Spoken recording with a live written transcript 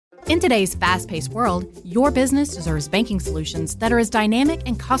In today's fast-paced world, your business deserves banking solutions that are as dynamic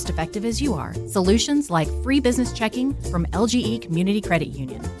and cost-effective as you are. Solutions like free business checking from LGE Community Credit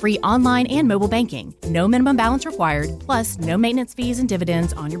Union, free online and mobile banking, no minimum balance required, plus no maintenance fees and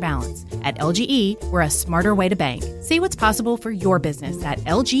dividends on your balance. At LGE, we're a smarter way to bank. See what's possible for your business at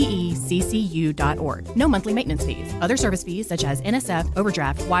lgeccu.org. No monthly maintenance fees. Other service fees such as NSF,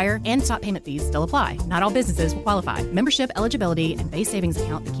 overdraft, wire, and stop payment fees still apply. Not all businesses will qualify. Membership eligibility and base savings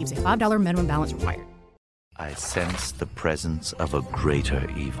account that keeps a $5 minimum balance required. I sense the presence of a greater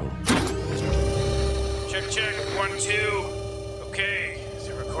evil. Check, 1, 2. Okay, is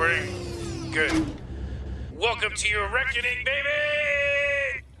it recording? Good. Welcome to your reckoning,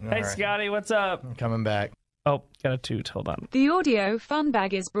 baby! Hey, Scotty, what's up? I'm coming back. Oh, got a toot. Hold on. The audio fun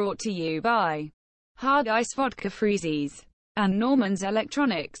bag is brought to you by Hard Ice Vodka Freezies and Norman's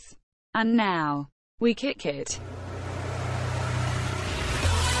Electronics. And now, we kick it.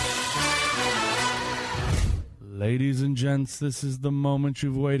 Ladies and gents, this is the moment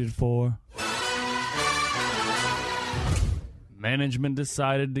you've waited for. Management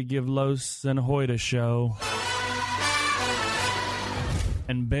decided to give Los and Hoyt a show.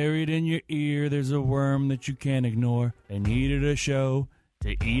 And buried in your ear, there's a worm that you can't ignore. They needed a show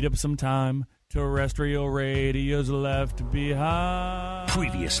to eat up some time. Terrestrial radio's left behind.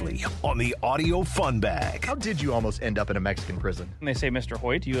 Previously on the Audio Fun Bag. How did you almost end up in a Mexican prison? And they say, Mr.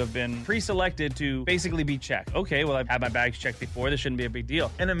 Hoyt, you have been pre-selected to basically be checked. Okay, well, I've had my bags checked before. This shouldn't be a big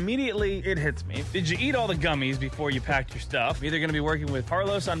deal. And immediately it hits me. Did you eat all the gummies before you packed your stuff? I'm either going to be working with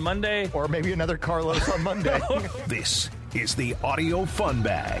Carlos on Monday, or maybe another Carlos on Monday. This is the Audio Fun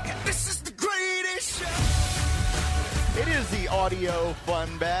Bag. This is the greatest show. It is the Audio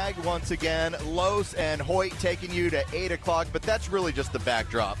Fun Bag. Once again, Los and Hoyt taking you to 8 o'clock, but that's really just the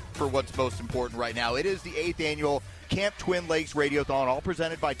backdrop for what's most important right now. It is the 8th annual Camp Twin Lakes Radiothon, all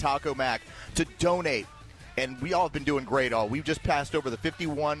presented by Taco Mac, to donate. And we all have been doing great. We've just passed over the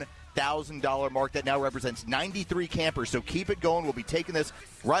 $51,000 mark. That now represents 93 campers, so keep it going. We'll be taking this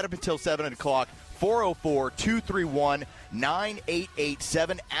right up until 7 o'clock.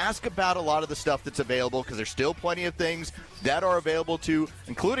 404-231-9887. Ask about a lot of the stuff that's available, because there's still plenty of things that are available too,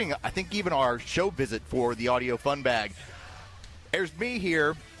 including, I think, even our show visit for the Audio Fun Bag. There's me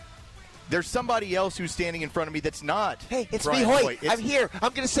here. There's somebody else who's standing in front of me that's not. Hey, it's Brian me, Hoyt. I'm here.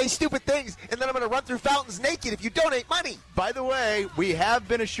 I'm going to say stupid things, and then I'm going to run through fountains naked if you donate money. By the way, we have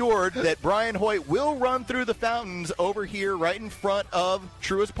been assured that Brian Hoyt will run through the fountains over here right in front of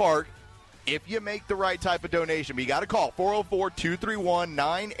Truist Park if you make the right type of donation. But you got to call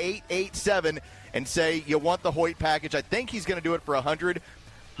 404-231-9887 and say you want the Hoyt package. I think he's going to do it for $100.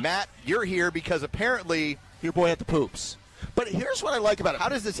 Matt, you're here because apparently Your boy had the poops. But here's what I like about it. How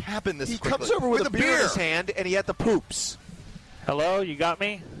does this happen this quickly? He comes over with a beer in his hand, and he had the poops. Hello, you got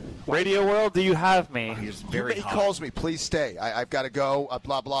me? Radio World, do you have me? He's very He hot. calls me, please stay. I've got to go,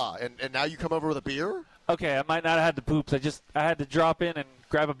 blah, blah. And now you come over with a beer? Okay, I might not have had the poops. I had to drop in and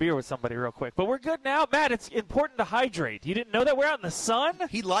grab a beer with somebody real quick. But we're good now. Matt, it's important to hydrate. You didn't know that? We're out in the sun?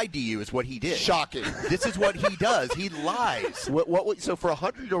 He lied to you is what he did. Shocking. This is what he does. He lies. So for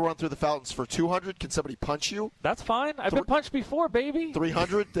 $100, you'll run through the fountains. For $200, can somebody punch you? That's fine. I've been punched before, baby.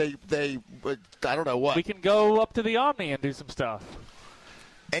 $300, they I don't know what. We can go up to the Omni and do some stuff.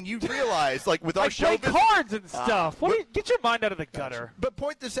 And you realize, like, with our Like show play visit, cards and stuff. Get your mind out of the gutter. But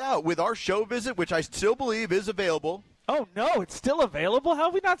point this out. With our show visit, which I still believe is available, Oh, no, it's still available? How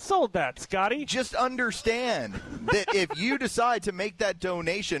have we not sold that, Scotty? just understand that if you decide to make that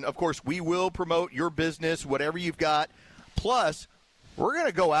donation, of course, we will promote your business, whatever you've got. Plus, we're going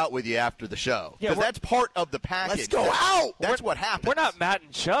to go out with you after the show. Yeah, Because that's part of the package. Let's go out. That's what happens. We're not Matt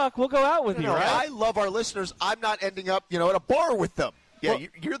and Chuck. We'll go out with you, No, right? I love our listeners. I'm not ending up, at a bar with them. Yeah, Well,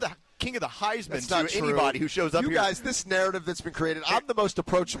 you're the king of the Heisman that's to not true. anybody who shows up you here. guys, this narrative that's been created, I'm the most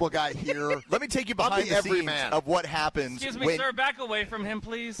approachable guy here. Let me take you I'm behind the the scenes everyman. of what happens Excuse me, when, sir. Back away from him,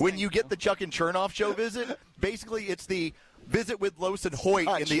 please. when you get the Chuck and Chernoff show visit. Basically, it's the visit with Los and Hoyt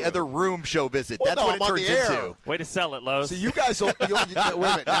Not in the true. other room show visit. Well, That's no, what I'm it on turns the air. into. Way to sell it, Lowe's. So you guys, wait a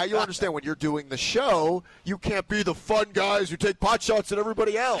minute. Now you understand when you're doing the show, you can't be the fun guys who take pot shots at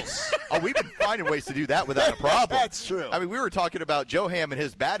everybody else. Oh, we've been finding ways to do that without a problem. That's true. I mean, we were talking about Joe Ham and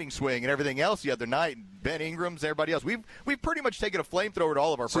his batting swing and everything else the other night, and Ben Ingrams and everybody else. We've pretty much taken a flamethrower to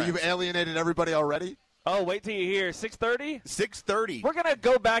all of our So friends. you've alienated everybody already? Oh, wait till you hear 6:30. 6:30. We're gonna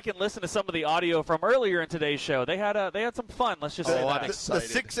go back and listen to some of the audio from earlier in today's show. They had some fun. Let's just say that. The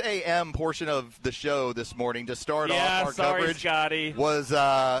 6 a.m. portion of the show this morning to start off our sorry, coverage Scotty. was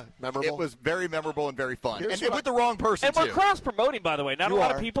memorable. It was very memorable and very fun, Here's and with the wrong person And too. we're cross promoting, by the way. Not a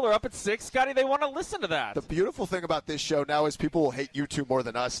lot of people are up at 6, Scotty. They want to listen to that. The beautiful thing about this show now is people will hate you two more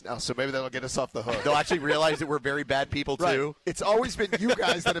than us now, so maybe that'll get us off the hook. They'll actually realize that we're very bad people too. Right. It's always been you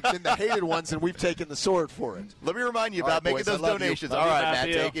guys that have been the hated ones, and we've taken the sword for it. Let me remind you All about right, making boys, those I love you. donations. Love All you, right, Matt,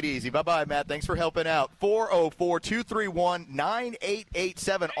 Matthew. take it easy. Bye-bye, Matt. Thanks for helping out.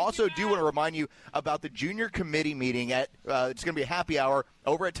 404-231-9887. Also, do want to remind you about the junior committee meeting at it's going to be a happy hour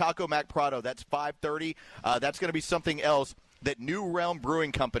over at Taco Mac Prado. That's 5:30. That's going to be something else that New Realm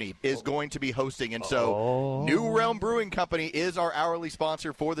Brewing Company is going to be hosting. And so New Realm Brewing Company is our hourly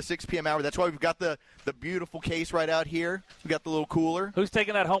sponsor for the 6 p.m. hour. That's why we've got the beautiful case right out here. We've got the little cooler. Who's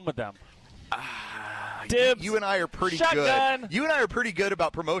taking that home with them? Dibs. You and I are pretty Shotgun. good. You and I are pretty good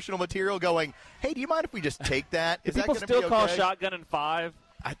about promotional material going, hey, do you mind if we just take that? Do Is that people gonna still be call okay? Shotgun and 5?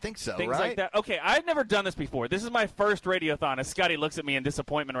 I think so, Things right? like that. Okay, I've never done this before. This is my first Radiothon, as Scotty looks at me in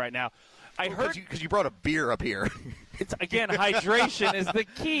disappointment right now. I heard Because you brought a beer up here. it's again hydration is the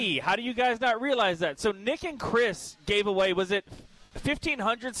key. How do you guys not realize that? So Nick and Chris gave away, was it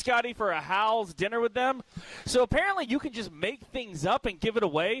 $1,500, Scotty, for a Hal's dinner with them? So apparently you can just make things up and give it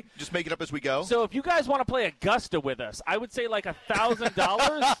away. Just make it up as we go. So if you guys want to play Augusta with us, I would say like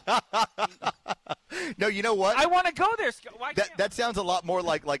 $1,000. No, you know what? I want to go there. Why can't that sounds a lot more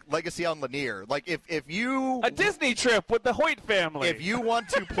like Legacy on Lanier. Like if you a Disney trip with the Hoyt family. If you want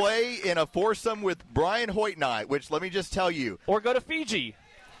to play in a foursome with Brian Hoyt and I, which let me just tell you, or go to Fiji,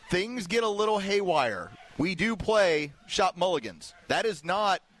 things get a little haywire. We do play Shop Mulligans. That is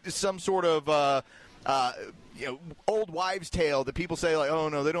not some sort of old wives' tale that people say like, oh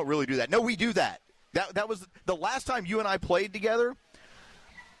no, they don't really do that. No, we do that. That was the last time you and I played together.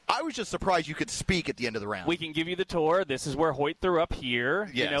 I was just surprised you could speak at the end of the round. We can give you the tour. This is where Hoyt threw up here.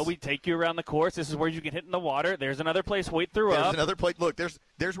 Yes. You know, we take you around the course. This is where you can hit in the water. There's another place Hoyt threw up. There's another place. Look, there's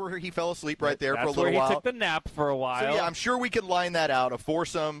where he fell asleep right there for a little That's where while. he took the nap for a while. So, yeah, I'm sure we could line that out. A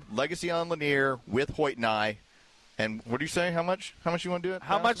foursome, Legacy on Lanier with Hoyt and I. And what do you say? How much? How much you want to do it?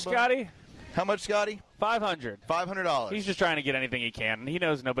 How much, Scotty? How much, Scotty? $500. $500. He's just trying to get anything he can. He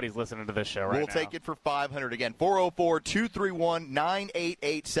knows nobody's listening to this show right now. We'll take it for $500 again.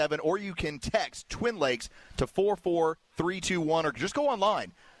 404-231-9887. Or you can text Twin Lakes to 44321 or just go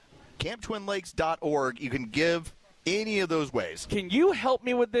online. CampTwinLakes.org. You can give any of those ways. Can you help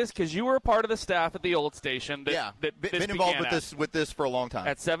me with this? Because you were a part of the staff at the old station. That been involved with this for a long time.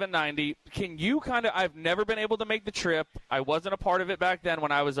 At 790. Can you kind of, I've never been able to make the trip. I wasn't a part of it back then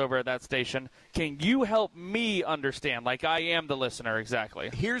when I was over at that station. Can you help me understand, like I am the listener, exactly?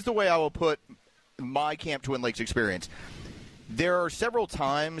 Here's the way I will put my Camp Twin Lakes experience. There are several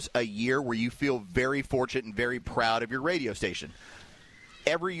times a year where you feel very fortunate and very proud of your radio station.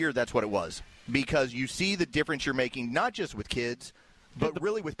 Every year that's what it was. Because you see the difference you're making, not just with kids, but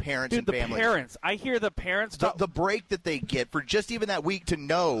really with parents and families. The parents. I hear the parents. The break that they get for just even that week to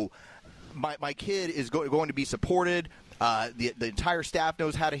know my kid is going to be supported. The entire staff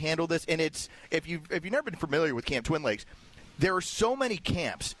knows how to handle this. And it's if you've never been familiar with Camp Twin Lakes, there are so many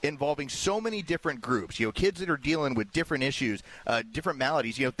camps involving so many different groups. You know, kids that are dealing with different issues, different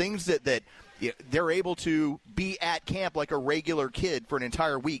maladies. You know, things that they're able to be at camp like a regular kid for an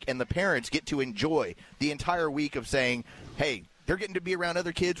entire week, and the parents get to enjoy the entire week of saying, hey, they're getting to be around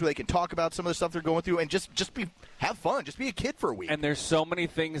other kids where they can talk about some of the stuff they're going through and just have fun, just be a kid for a week. And there's so many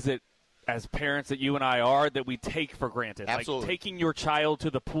things that, as parents that you and I are, that we take for granted. Absolutely. Like taking your child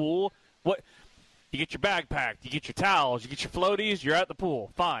to the pool. You get your bag packed, you get your towels, you get your floaties, you're at the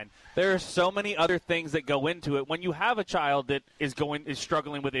pool. Fine. There are so many other things that go into it. When you have a child that is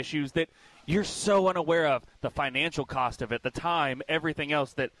struggling with issues that you're so unaware of, the financial cost of it, the time, everything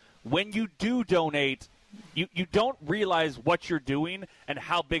else, that when you do donate, you don't realize what you're doing and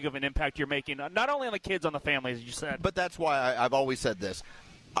how big of an impact you're making, not only on the kids, on the families, as you said. But that's why I've always said this.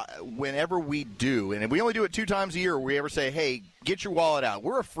 Whenever we do, and we only do it 2 times a year, we ever say, hey, get your wallet out.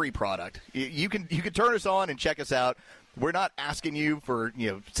 We're a free product. You can turn us on and check us out. We're not asking you for,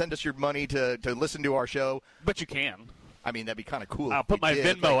 send us your money to listen to our show. But you can. I mean, that'd be kind of cool. I'll put my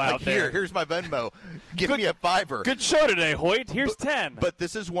Venmo out there. Here's my Venmo. Give me a $5. Good show today, Hoyt. Here's 10. But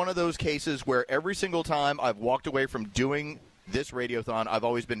this is one of those cases where every single time I've walked away from doing this Radiothon, I've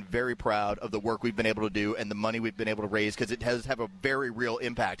always been very proud of the work we've been able to do and the money we've been able to raise because it has have a very real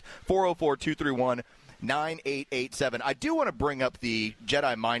impact. 404-231-9887. I do want to bring up the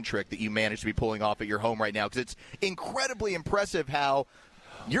Jedi mind trick that you managed to be pulling off at your home right now because it's incredibly impressive how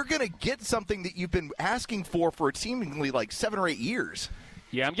you're going to get something that you've been asking for seemingly like 7 or 8 years.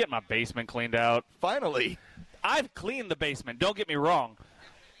 Yeah, I'm getting my basement cleaned out. Finally. I've cleaned the basement, don't get me wrong.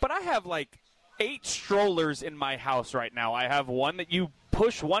 But I have like 8 strollers in my house right now. I have one that you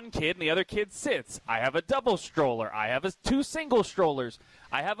push one kid and the other kid sits. I have a double stroller. I have 2 single strollers.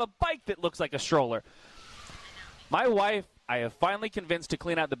 I have a bike that looks like a stroller. My wife, I have finally convinced to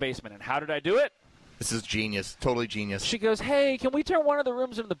clean out the basement. And how did I do it? This is genius. Totally genius. She goes, hey, can we turn one of the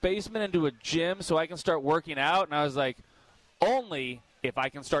rooms in the basement into a gym so I can start working out? And I was like, only if I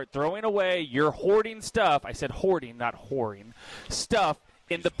can start throwing away your hoarding stuff. I said hoarding, not whoring. Stuff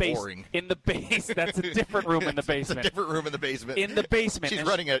in the basement. In the base. That's a different room in the basement. It's a different room in the basement. In the basement. She's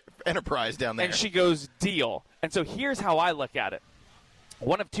running an enterprise down there. And she goes, deal. And so here's how I look at it.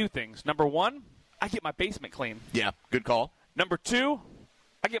 One of 2 things. Number 1, I get my basement clean. Yeah, good call. Number 2,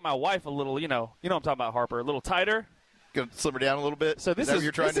 I get my wife a little, you know what I'm talking about, Harper, a little tighter. Gonna slim her down a little bit. So this is that what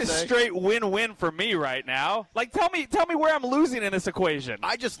you're trying to say? Straight win-win for me right now. Like, tell me where I'm losing in this equation.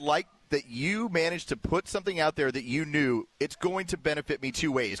 I just like that you managed to put something out there that you knew it's going to benefit me 2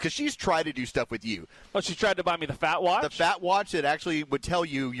 ways. Because she's tried to do stuff with you. Oh, she tried to buy me the fat watch? The fat watch that actually would tell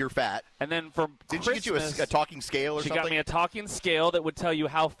you you're fat. And then for Didn't she get you a talking scale or something? She got me a talking scale that would tell you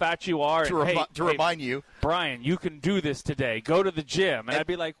how fat you are. To remind you. Brian, you can do this today. Go to the gym. And I'd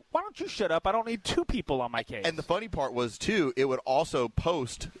be like, why don't you shut up? I don't need 2 people on my case. And the funny part was, too, it would also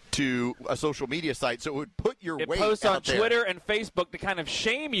post to a social media site. So it would put your weight out there. It posts on Twitter and Facebook to kind of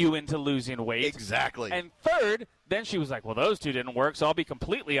shame you into losing weight. Exactly. And third, then she was like, well, those 2 didn't work, so I'll be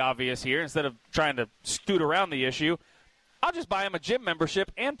completely obvious here. Instead of trying to scoot around the issue, I'll just buy him a gym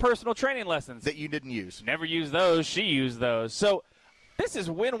membership and personal training lessons. That you didn't use. Never used those. She used those. So this is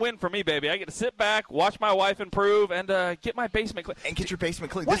win-win for me, baby. I get to sit back, watch my wife improve, and get my basement clean. And get your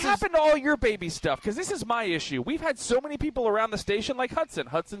basement clean. What happened to all your baby stuff? Because this is my issue. We've had so many people around the station like Hudson.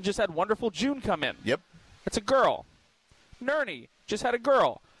 Hudson just had wonderful June come in. Yep. It's a girl. Nerney just had a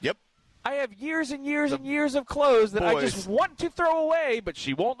girl. Yep. I have years and years and years of clothes that I just want to throw away, but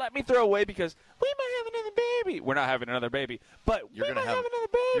she won't let me throw away because we might have another baby. We're not having another baby, but we might have another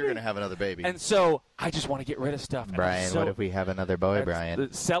baby. You're going to have another baby. And so I just want to get rid of stuff. Brian, what if we have another boy,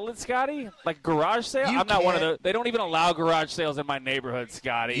 Brian? Sell it, Scotty? Like garage sale? I'm not one of those. They don't even allow garage sales in my neighborhood,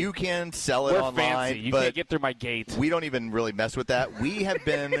 Scotty. You can sell it online. Fancy. You can't get through my gate. We don't even really mess with that. We have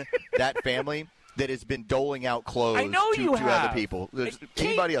been that family that has been doling out clothes to other people.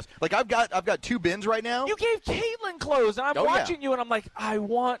 Anybody else. Like I've got 2 bins right now. You gave Caitlin clothes, and I'm watching you, and I'm like, I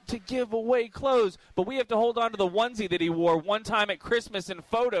want to give away clothes, but we have to hold on to the onesie that he wore one time at Christmas in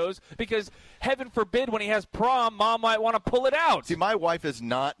photos because, heaven forbid, when he has prom, Mom might want to pull it out. See, my wife is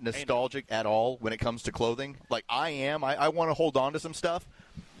not nostalgic at all when it comes to clothing. Like I am. I want to hold on to some stuff.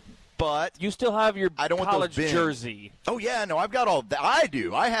 But you still have your college bins. jersey. Oh, yeah. No, I've got all that. I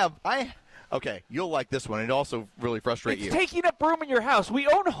do. Okay, you'll like this one. It also really frustrates you. It's taking up room in your house. We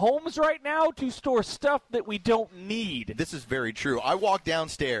own homes right now to store stuff that we don't need. This is very true. I walked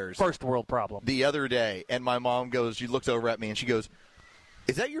downstairs. First world problem. The other day, and my mom goes, she looks over at me, and she goes,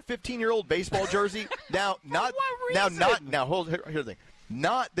 is that your 15-year-old baseball jersey? Now, here's the thing.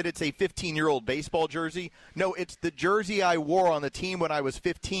 Not that it's a 15-year-old baseball jersey. No, it's the jersey I wore on the team when I was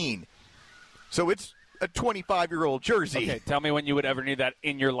 15. So it's a 25-year-old jersey. Okay, tell me when you would ever need that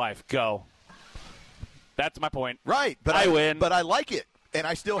in your life. Go. That's my point. Right, but I win. But I like it, and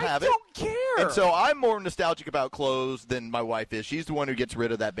I still have it. I don't care. And so I'm more nostalgic about clothes than my wife is. She's the one who gets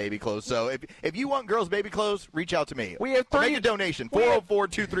rid of that baby clothes. So if you want girls' baby clothes, reach out to me. We have make a donation.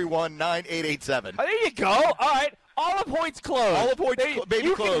 404-231-9887. There you go. All right. All of Hoyt's clothes. All of Hoyt's baby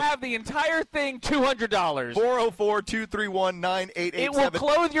you clothes. You can have the entire thing, $200. 404-231-9887. It will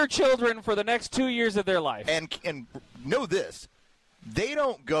clothe your children for the next 2 years of their life. And know this. They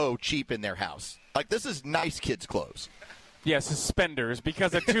don't go cheap in their house. Like, this is nice kids' clothes. Yeah, suspenders,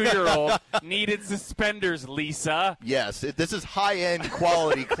 because a 2-year-old needed suspenders, Lisa. Yes, this is high-end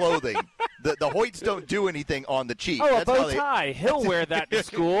quality clothing. The Hoyts don't do anything on the cheap. Oh, a bow tie. He'll wear that to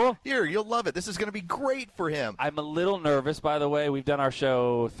school. Here, you'll love it. This is going to be great for him. I'm a little nervous, by the way. We've done our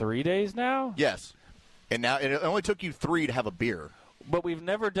show 3 days now. Yes. And now it only took you 3 to have a beer. But we've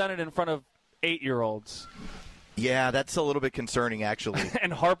never done it in front of 8-year-olds. Yeah, that's a little bit concerning, actually.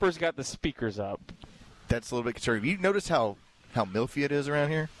 And Harper's got the speakers up. That's a little bit concerning. You notice how milky it is around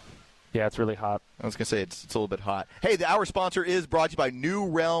here? Yeah, it's really hot. I was going to say it's a little bit hot. Hey, our sponsor is brought to you by New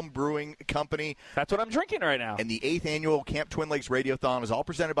Realm Brewing Company. That's what I'm drinking right now. And the 8th annual Camp Twin Lakes Radiothon is all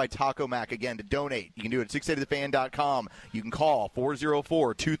presented by Taco Mac. Again, to donate, you can do it at 680thefan.com. You can call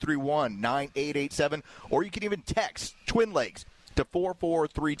 404-231-9887, or you can even text Twin Lakes to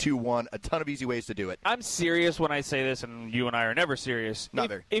 44321. A ton of easy ways to do it. I'm serious when I say this, and you and I are never serious. Not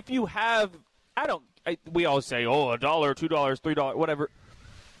very. If you have, we always say, $1, $2, $3, whatever.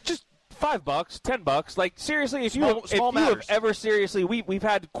 Just $5, $10. Like, seriously, if you have ever seriously, we've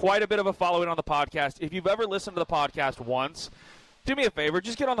had quite a bit of a following on the podcast. If you've ever listened to the podcast once, do me a favor,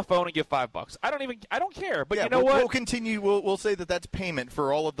 just get on the phone and give $5. I don't care. But yeah, you know what? We'll continue. We'll say that's payment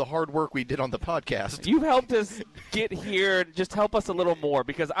for all of the hard work we did on the podcast. You've helped us get here. Just help us a little more,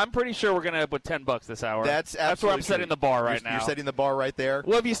 because I'm pretty sure we're going to end up with $10 this hour. That's where I'm setting the bar right now. You're setting the bar right there.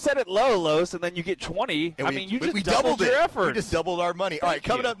 Well, if you set it low, Los, and then you get 20, you just doubled your effort. We just doubled our money. All right,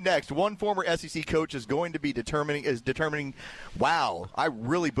 coming up next, one former SEC coach is going to be determining. Wow, I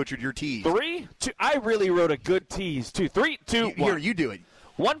really butchered your tease. 3, 2. I really wrote a good tease too. 3, 2, 1. Here, you do it.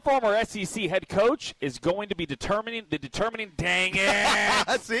 One former SEC head coach is going to be determining. Dang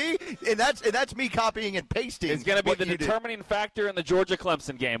it! See, and that's me copying and pasting. It's going to be the determining factor in the Georgia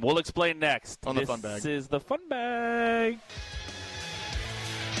Clemson game. We'll explain next on the Fun Bag. This is the Fun Bag.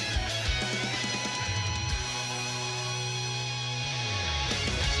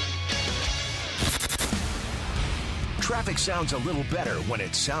 Traffic sounds a little better when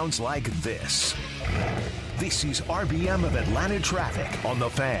it sounds like this. This is RBM of Atlanta Traffic on The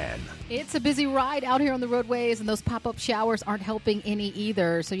Fan. It's a busy ride out here on the roadways, and those pop-up showers aren't helping any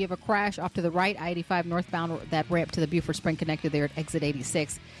either. So you have a crash off to the right, I-85 northbound, that ramp to the Buford Spring connected there at exit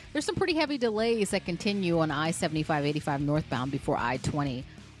 86. There's some pretty heavy delays that continue on I-75, 85 northbound before I-20.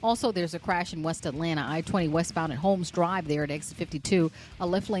 Also, there's a crash in West Atlanta, I-20 westbound at Holmes Drive there at exit 52. A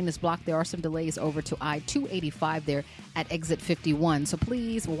left lane is blocked. There are some delays over to I-285 there at exit 51. So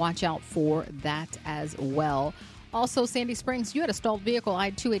please watch out for that as well. Also, Sandy Springs, you had a stalled vehicle,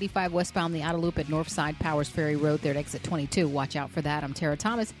 I-285 westbound, the outer loop at Northside Powers Ferry Road there at exit 22. Watch out for that. I'm Tara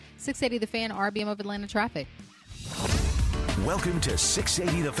Thomas, 680 The Fan, RBM of Atlanta Traffic. Welcome to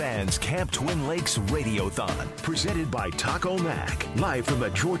 680 The Fan's Camp Twin Lakes Radiothon, presented by Taco Mac, live from the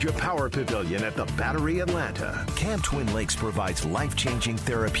Georgia Power Pavilion at the Battery, Atlanta. Camp Twin Lakes provides life-changing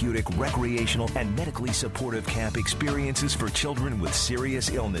therapeutic, recreational, and medically supportive camp experiences for children with serious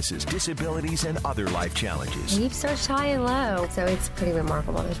illnesses, disabilities, and other life challenges. We've searched high and low, so it's pretty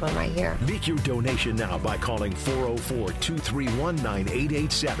remarkable. There's one right here. Make your donation now by calling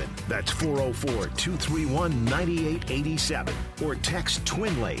 404-231-9887. That's 404-231-9887. Or text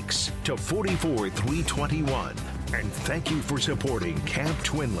Twin Lakes to 44321. And thank you for supporting Camp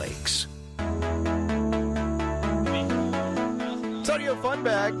Twin Lakes. It's Audio Fun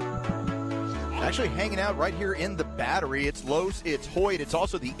Bag. Actually hanging out right here in the Battery. It's Los, it's Hoyt. It's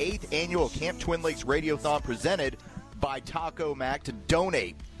also the 8th annual Camp Twin Lakes Radiothon presented by Taco Mac. To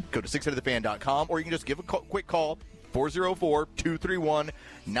donate, go to 680thefan.com, or you can just give a quick call,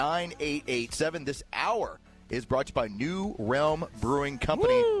 404-231-9887. This hour is brought to you by New Realm Brewing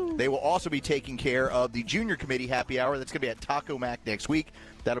Company. Woo! They will also be taking care of the Junior Committee Happy Hour. That's going to be at Taco Mac next week.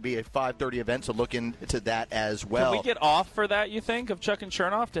 That'll be a 5:30 event, so look into that as well. Can we get off for that, you think, of Chuck and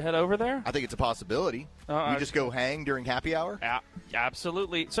Chernoff to head over there? I think it's a possibility. You just go hang during Happy Hour?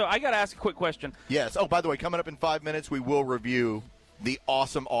 Absolutely. So I got to ask a quick question. Yes. Oh, by the way, coming up in 5 minutes, we will review the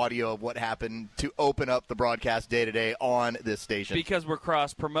awesome audio of what happened to open up the broadcast day-to-day on this station. Because we're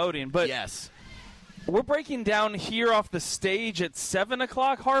cross-promoting. But yes. We're breaking down here off the stage at 7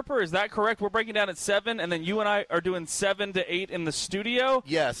 o'clock, Harper. Is that correct? We're breaking down at 7, and then you and I are doing 7 to 8 in the studio?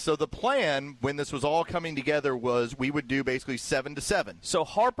 Yes. So the plan, when this was all coming together, was we would do basically 7 to 7. So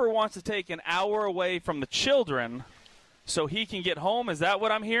Harper wants to take an hour away from the children so he can get home. Is that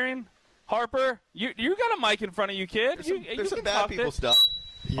what I'm hearing? Harper, you got a mic in front of you, kid. There's some bad people stuff.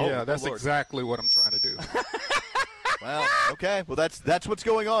 Yeah, that's exactly what I'm trying to do. Well, okay. Well, that's what's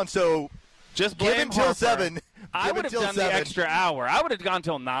going on. So just blame give until Harper. 7. I would have done the extra hour. I would have gone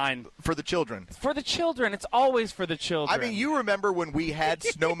till 9. For the children. For the children. It's always for the children. I mean, you remember when we had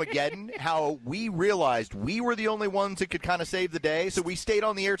Snowmageddon, how we realized we were the only ones that could kind of save the day, so we stayed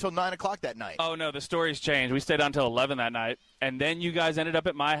on the air till 9 o'clock that night. Oh, no, the story's changed. We stayed on till 11 that night, and then you guys ended up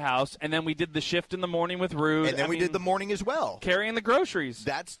at my house, and then we did the shift in the morning with Rude. And then we did the morning as well. Carrying the groceries.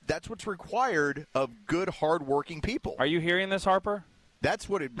 That's what's required of good, hard-working people. Are you hearing this, Harper? That's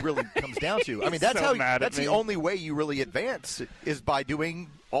what it really comes down to. I mean, that's that's the only way you really advance is by doing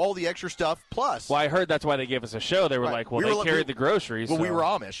all the extra stuff plus. Well, I heard that's why they gave us a show. They were like, well, they carried the groceries. Well, we were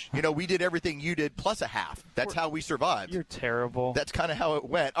Amish. You know, we did everything you did plus a half. That's how we survived. You're terrible. That's kind of how it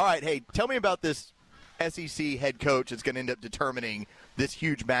went. All right, hey, tell me about this SEC head coach that's going to end up determining this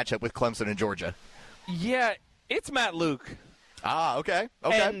huge matchup with Clemson and Georgia. Yeah, it's Matt Luke. Ah, okay.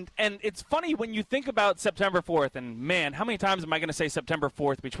 Okay. And it's funny when you think about September 4th, and, man, how many times am I going to say September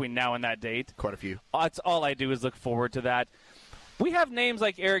 4th between now and that date? Quite a few. That's all I do is look forward to that. We have names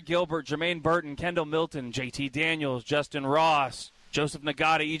like Eric Gilbert, Jermaine Burton, Kendall Milton, JT Daniels, Justin Ross, Joseph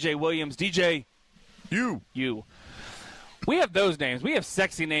Nagata, EJ Williams, DJ. You. We have those names. We have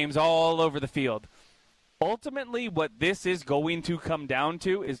sexy names all over the field. Ultimately, what this is going to come down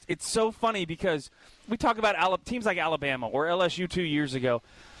to is it's so funny because we talk about teams like Alabama or LSU 2 years ago,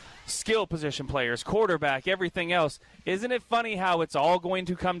 skill position players, quarterback, everything else. Isn't it funny how it's all going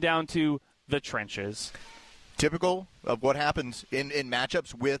to come down to the trenches? Typical of what happens in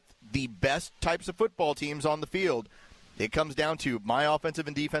matchups with the best types of football teams on the field. It comes down to my offensive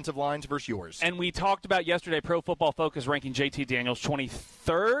and defensive lines versus yours. And we talked about yesterday Pro Football Focus ranking JT Daniels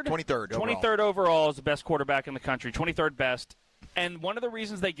 23rd? 23rd overall is the best quarterback in the country, 23rd best. And one of the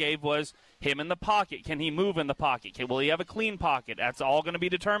reasons they gave was him in the pocket. Can he move in the pocket? Will he have a clean pocket? That's all going to be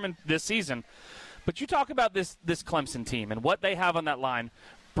determined this season. But you talk about this Clemson team and what they have on that line.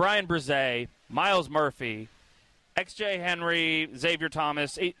 Brian Brzee, Myles Murphy, XJ Henry, Xavier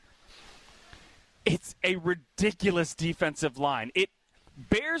Thomas. It's a ridiculous defensive line. It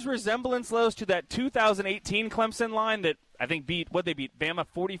bears resemblance, Los, to that 2018 Clemson line that I think beat Bama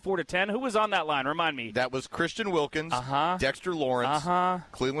 44-10. Who was on that line? Remind me. That was Christian Wilkins, Dexter Lawrence,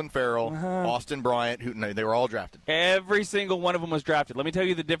 Cleveland Farrell, Austin Bryant. They were all drafted. Every single one of them was drafted. Let me tell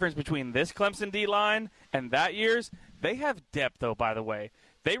you the difference between this Clemson D-line and that year's. They have depth, though, by the way.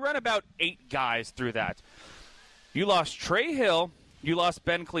 They run about 8 guys through that. You lost Trey Hill. You lost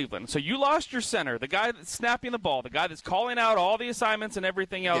Ben Cleveland. So you lost your center, the guy that's snapping the ball, the guy that's calling out all the assignments and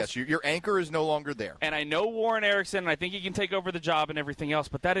everything else. Yes, your anchor is no longer there. And I know Warren Erickson, and I think he can take over the job and everything else,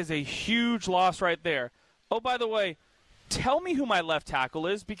 but that is a huge loss right there. Oh, by the way, tell me who my left tackle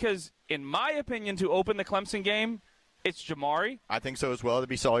is, because in my opinion, to open the Clemson game, it's Jamari. I think so as well. It'd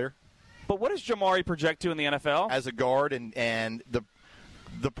be Sawyer. But what does Jamari project to in the NFL? As a guard, and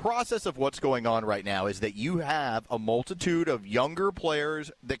the process of what's going on right now is that you have a multitude of younger players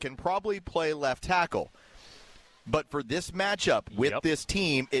that can probably play left tackle. But for this matchup with this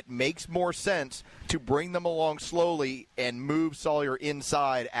team, it makes more sense to bring them along slowly and move Sawyer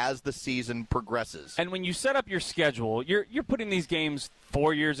inside as the season progresses. And when you set up your schedule, you're putting these games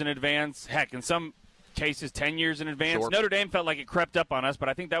 4 years in advance, heck, in some cases 10 years in advance. Sure. Notre Dame felt like it crept up on us, but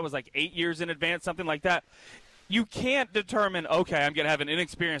I think that was like 8 years in advance, something like that. You can't determine, okay, I'm going to have an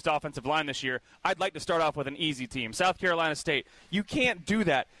inexperienced offensive line this year. I'd like to start off with an easy team. South Carolina State. You can't do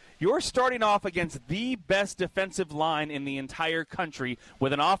that. You're starting off against the best defensive line in the entire country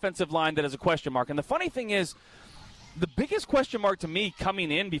with an offensive line that is a question mark. And the funny thing is, the biggest question mark to me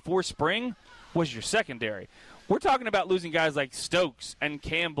coming in before spring was your secondary. We're talking about losing guys like Stokes and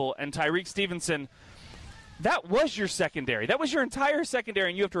Campbell and Tyreek Stevenson. That was your secondary. That was your entire secondary,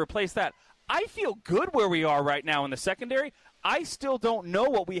 and you have to replace that. I feel good where we are right now in the secondary. I still don't know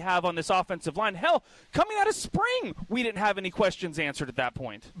what we have on this offensive line. Hell, coming out of spring, we didn't have any questions answered at that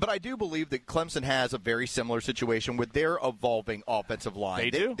point. But I do believe that Clemson has a very similar situation with their evolving offensive line. They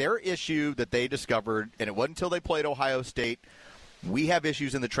do. Their issue that they discovered, and it wasn't until they played Ohio State, we have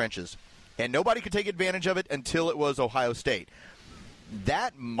issues in the trenches. And nobody could take advantage of it until it was Ohio State.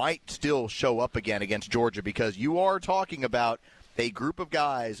 That might still show up again against Georgia, because you are talking about a group of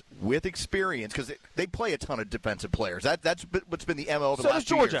guys with experience, because they play a ton of defensive players. That's what's been the MO of the last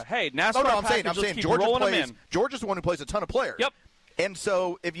 2 years. So does Georgia. Hey, NASCAR I'm saying keep Georgia rolling them in. Georgia's the one who plays a ton of players. Yep. And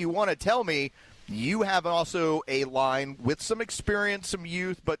so if you want to tell me you have also a line with some experience, some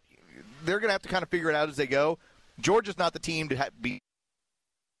youth, but they're going to have to kind of figure it out as they go. Georgia's not the team to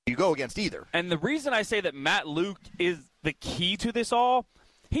you go against either. And the reason I say that Matt Luke is the key to this all,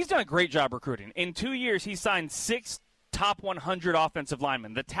 he's done a great job recruiting. In 2 years, he signed 6 top 100 offensive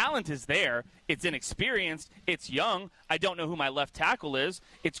linemen. The talent is there. It's inexperienced. It's young. I don't know who my left tackle is.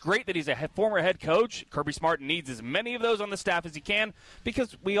 It's great that he's a former head coach. Kirby Smart needs as many of those on the staff as he can,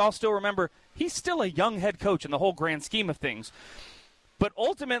 because we all still remember he's still a young head coach in the whole grand scheme of things. But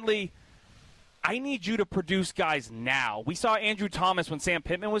ultimately, I need you to produce guys now. We saw Andrew Thomas when Sam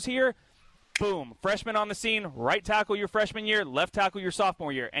Pittman was here. Boom. Freshman on the scene, right tackle your freshman year, left tackle your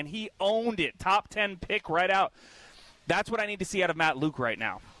sophomore year. And he owned it. Top 10 pick right out. That's what I need to see out of Matt Luke right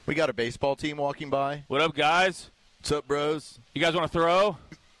now. We got a baseball team walking by. What up, guys? What's up, bros? You guys want to throw?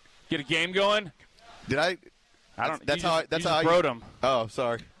 Get a game going? Did I? I don't. That's how I wrote them. Oh,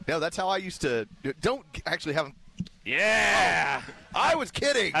 sorry. No, that's how I used to. Don't actually have them. Yeah. Oh, I was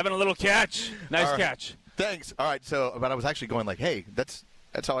kidding. Having a little catch. Nice catch. Thanks. All right. So, but I was actually going like, hey, that's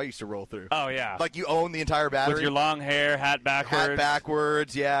how I used to roll through. Oh, yeah. Like you own the entire battery. With your long hair, hat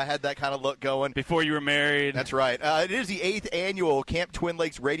backwards. Yeah, I had that kind of look going. Before you were married. That's right. It is the 8th annual Camp Twin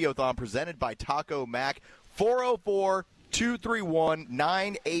Lakes Radiothon presented by Taco Mac. 404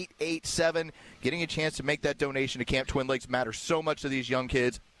 231-9887. Getting a chance to make that donation to Camp Twin Lakes matters so much to these young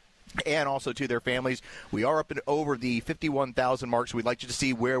kids and also to their families. We are up and over the 51,000 mark, so we'd like you to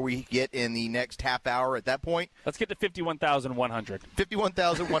see where we get in the next half hour at that point. Let's get to 51,100.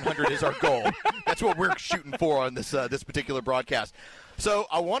 51,100 is our goal. That's what we're shooting for on this particular broadcast. So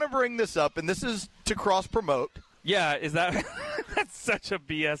I want to bring this up, and this is to cross-promote. Yeah, is that that's such a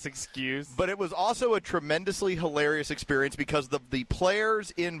BS excuse. But it was also a tremendously hilarious experience because of the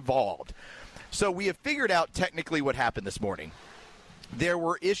players involved. So we have figured out technically what happened this morning. There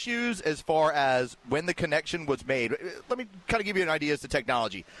were issues as far as when the connection was made. Let me kind of give you an idea as to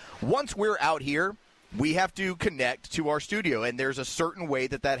technology. Once we're out here, we have to connect to our studio, and there's a certain way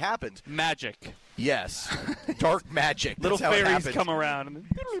that happens. Magic. Yes. Dark magic. Little That's how it fairies happens. come around.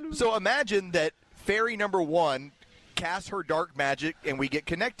 So imagine that fairy number 1 casts her dark magic, and we get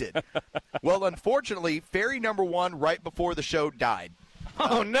connected. Well, unfortunately, fairy number 1 right before the show died.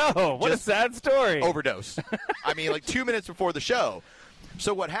 Oh, no. What a sad story. Overdose. I mean, like 2 minutes before the show.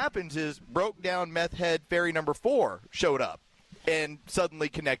 So what happens is broke down meth head fairy number 4 showed up and suddenly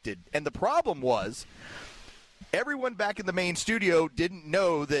connected. And the problem was everyone back in the main studio didn't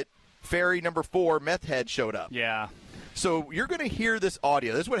know that fairy number 4 meth head showed up. Yeah. So you're going to hear this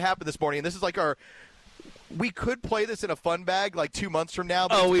audio. This is what happened this morning. And this is like we could play this in a fun bag like 2 months from now,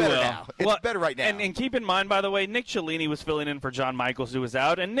 but it's better now. It's better right now. And keep in mind, by the way, Nick Cellini was filling in for John Michaels, who was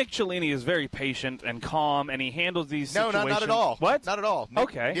out. And Nick Cellini is very patient and calm, and he handles these situations. No, not at all. What? Not at all.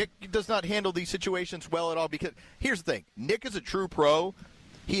 Nick does not handle these situations well at all because here's the thing. Nick is a true pro.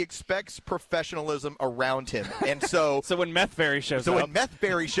 He expects professionalism around him. And so So when Meth Fairy shows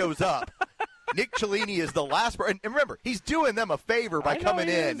up. Nick Cellini is the last person. And remember, he's doing them a favor by coming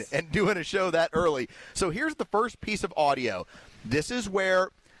in and doing a show that early. So here's the first piece of audio. This is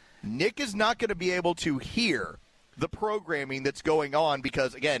where Nick is not going to be able to hear the programming that's going on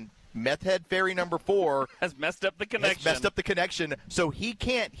because, again, Meth Head Fairy number 4 has messed up the connection. So he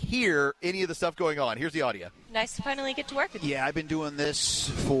can't hear any of the stuff going on. Here's the audio. Nice to finally get to work with you. Yeah, I've been doing this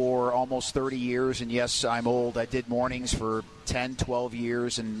for almost 30 years, and yes, I'm old. I did mornings for 10, 12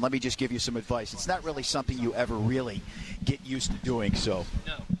 years, and let me just give you some advice. It's not really something you ever really get used to doing, so.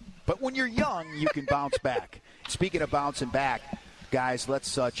 No. But when you're young, you can bounce back. Speaking of bouncing back, guys,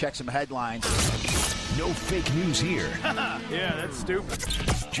 let's check some headlines. No fake news here. Yeah, that's stupid.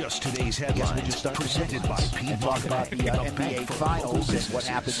 Just today's headlines presented by Pete Talk about the NBA Finals and what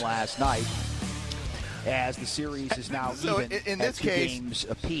happened last night. As the series is now even in this case, games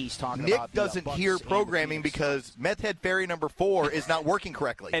apiece, Nick doesn't hear programming because Meth Head Fairy number 4 is not working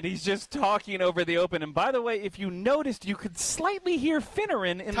correctly. And he's just talking over the open. And by the way, if you noticed, you could slightly hear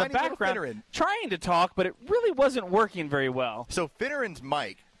Finneran in the background trying to talk, but it really wasn't working very well. So Finneran's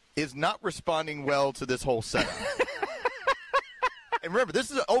mic is not responding well to this whole setup. And remember, this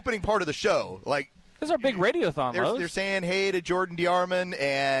is an opening part of the show. This is our big radiothon, they're saying hey to Jordan DeArmond,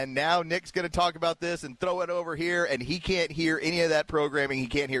 and now Nick's going to talk about this and throw it over here, and he can't hear any of that programming. He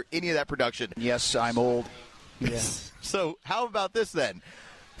can't hear any of that production. Yes, I'm old. Yes. So how about this then?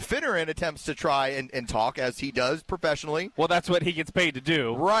 Finneran attempts to try and talk, as he does professionally. Well, that's what he gets paid to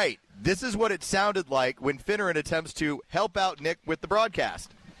do. Right. This is what it sounded like when Finneran attempts to help out Nick with the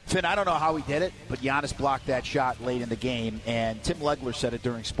broadcast. Finn, I don't know how he did it, but Giannis blocked that shot late in the game, and Tim Legler said it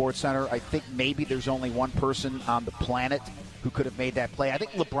during SportsCenter. I think maybe there's only one person on the planet who could have made that play. I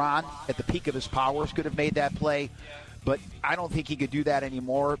think LeBron, at the peak of his powers, could have made that play, but I don't think he could do that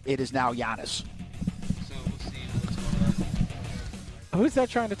anymore. It is now Giannis. So we'll see what's going on. Who's that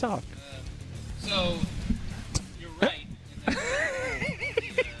trying to talk? So you're right. The play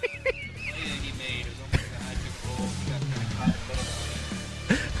that he made was almost a high pick roll. He got kind of caught in the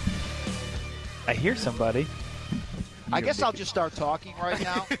middle. I hear somebody. I guess I'll just start talking right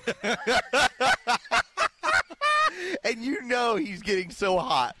now. And you know he's getting so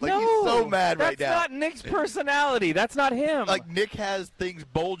hot. He's so mad right now. That's not Nick's personality. That's not him. Nick has things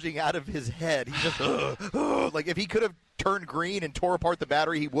bulging out of his head. He's just, if he could have turned green and tore apart the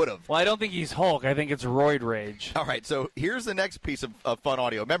battery, he would have. Well, I don't think he's Hulk. I think it's roid rage. All right, so here's the next piece of fun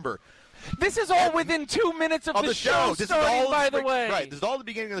audio. Remember, this is all within 2 minutes of the show this starting, is all by the way. Right, this is all the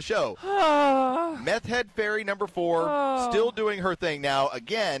beginning of the show. Meth Head Fairy number 4 still doing her thing now.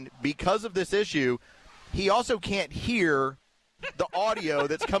 Again, because of this issue, he also can't hear the audio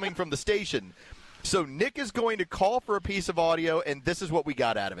that's coming from the station. So Nick is going to call for a piece of audio, and this is what we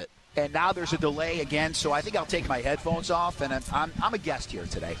got out of it. And now there's a delay again, so I think I'll take my headphones off, and I'm a guest here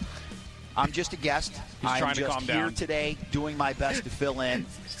today. I'm just a guest. He's trying to just calm here down today doing my best to fill in.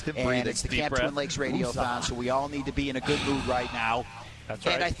 And it's the Camp Twin Lakes Radiothon, so we all need to be in a good mood right now. That's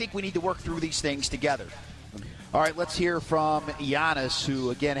right. And I think we need to work through these things together. All right, let's hear from Giannis,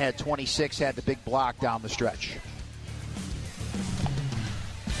 who, again, had 26, had the big block down the stretch.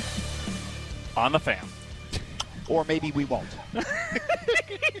 On the Fan. Or maybe we won't.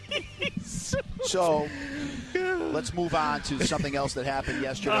 So, let's move on to something else that happened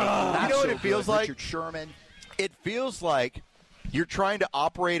yesterday. You know what it feels like? Richard Sherman. It feels like you're trying to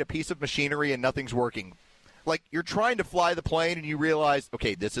operate a piece of machinery and nothing's working. Like you're trying to fly the plane and you realize,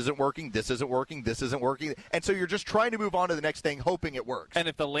 okay, this isn't working, this isn't working, this isn't working. And so you're just trying to move on to the next thing, hoping it works. And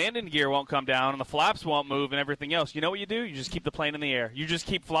if the landing gear won't come down and the flaps won't move and everything else, you know what you do? You just keep the plane in the air. You just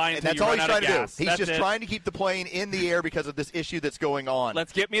keep flying until you run out of gas. And that's all he's trying to do. He's That's just it. trying to keep the plane in the air because of this issue that's going on.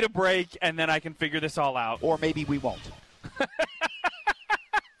 Let's get me to break, and then I can figure this all out. Or maybe we won't.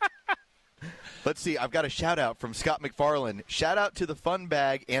 Let's see. I've got a shout-out from Scott McFarland. Shout-out to the Fun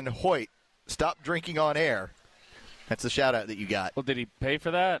Bag and Hoyt. Stop drinking on air. That's the shout-out that you got. Well, did he pay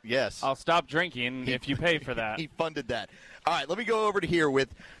for that? Yes. I'll stop drinking if you pay for that. He funded that. All right, let me go over to here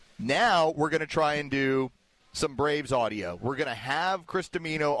with now we're going to try and do some Braves audio. We're going to have Chris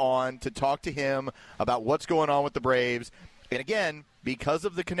Dimino on to talk to him about what's going on with the Braves. And again, because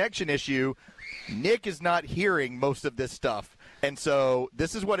of the connection issue, Nick is not hearing most of this stuff. And so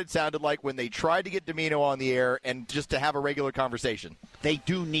this is what it sounded like when they tried to get Dimino on the air and just to have a regular conversation. They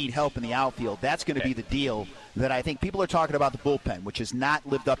do need help in the outfield. That's going to be the deal that I think people are talking about the bullpen, which has not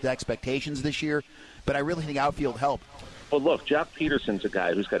lived up to expectations this year. But I really think outfield help. Well, look, Jack Peterson's a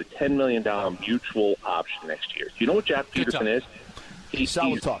guy who's got a $10 million mutual option next year. Do you know what Jack Peterson is?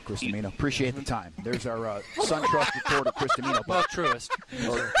 Solid talk, Chris Dimino. Appreciate the time. There's our SunTrust reporter, Chris Dimino. Well, Truist.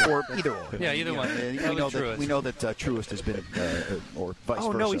 Or either or. Yeah, either one. We know that Truist has been, or vice versa.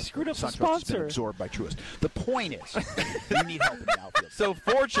 Oh, no, he screwed up the SunTrust has been sponsor. absorbed by Truist. The point is, you need help in the outfield. So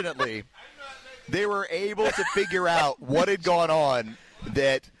fortunately, they were able to figure out what had gone on,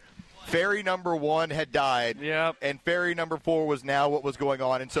 that ferry number 1 had died, and ferry number 4 was now what was going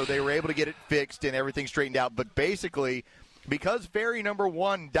on, and so they were able to get it fixed and everything straightened out. But basically, because ferry number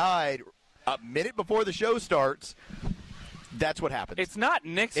 1 died a minute before the show starts, that's what happens. It's not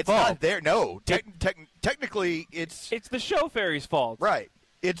Nick's it's fault. It's not there. No. Technically, it's the show ferry's fault. Right.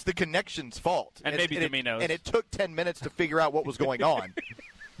 It's the connection's fault. And maybe Dimino's. And it took 10 minutes to figure out what was going on.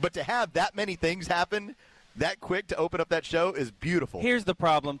 But to have that many things happen that quick to open up that show is beautiful. Here's the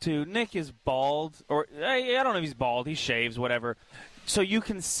problem, too. Nick is bald, or I don't know if he's bald. He shaves, whatever. So you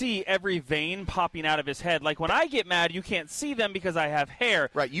can see every vein popping out of his head. Like when I get mad, you can't see them because I have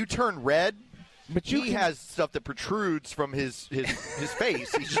hair. Right. You turn red. But he has stuff that protrudes from his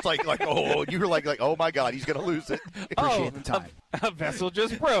face. He's just like oh, you're like oh my God, he's gonna lose it. Appreciate the time. A vessel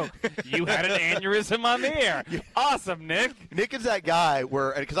just broke. You had an aneurysm on the air. Awesome, Nick. Nick is that guy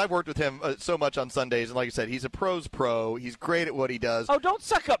where, because I've worked with him so much on Sundays, and like I said, he's a pro's pro. He's great at what he does. Oh, don't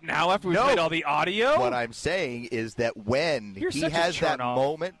suck up now after we played all the audio. What I'm saying is that when You're he such a has that turn-off.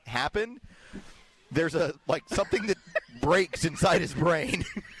 moment happen, there's something that breaks inside his brain.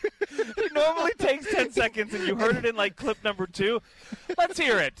 It normally takes 10 seconds, and you heard it in like clip number 2. Let's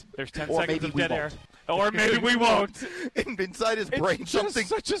hear it. There's 10 Or seconds maybe of we dead air. won't. Or maybe we won't. And inside his brain, It's just something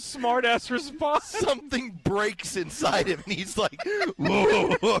such a smart-ass response. Something breaks inside him, and he's like,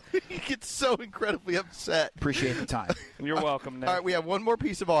 whoa. He gets so incredibly upset. Appreciate the time. You're welcome, Nick. All right, we have one more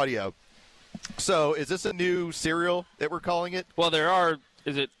piece of audio. So is this a new cereal that we're calling it? Well, there are.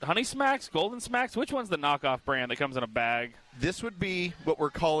 Is it Honey Smacks, Golden Smacks? Which one's the knockoff brand that comes in a bag? This would be what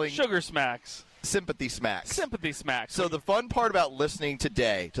we're calling Sugar Smacks. Sympathy Smacks. Sympathy Smacks. So the fun part about listening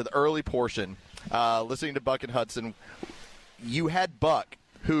today to the early portion, listening to Buck and Hudson, you had Buck,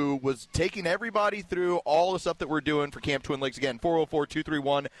 who was taking everybody through all the stuff that we're doing for Camp Twin Lakes. Again,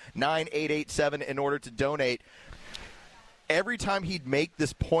 404-231-9887 in order to donate. Every time he'd make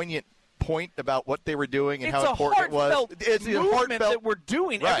this poignant point about what they were doing and how important it was. It's a movement that we're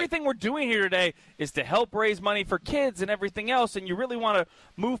doing. Right. Everything we're doing here today is to help raise money for kids and everything else, and you really want to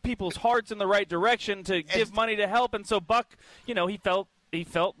move people's hearts in the right direction to give money to help. And so Buck, he felt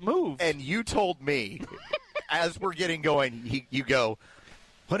moved. And you told me, as we're getting going, you go,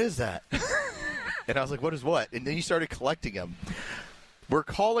 what is that? And I was like, what is what? And then you started collecting them. We're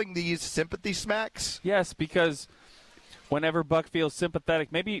calling these Sympathy Smacks. Yes, because whenever Buck feels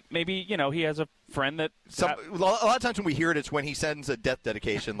sympathetic, maybe he has a friend that. A lot of times when we hear it, it's when he sends a death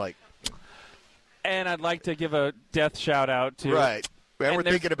dedication, like. And I'd like to give a death shout out to. Right. And we're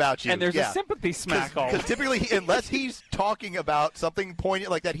thinking about you. And there's a sympathy smack all. Because typically, unless he's talking about something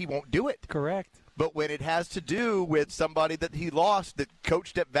poignant like that, he won't do it. Correct. But when it has to do with somebody that he lost that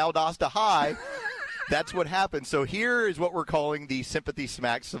coached at Valdosta High, that's what happens. So here is what we're calling the Sympathy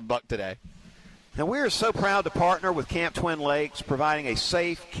Smacks of Buck today. And we are so proud to partner with Camp Twin Lakes, providing a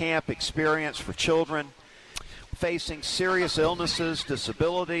safe camp experience for children. facing serious illnesses,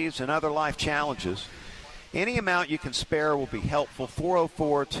 disabilities, and other life challenges. Any amount you can spare will be helpful.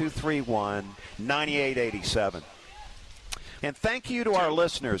 404-231-9887. And thank you to our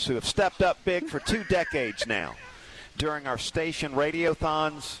listeners who have stepped up big for 2 decades now during our station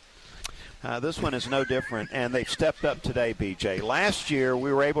radiothons. This one is no different, and they've stepped up today, BJ. Last year,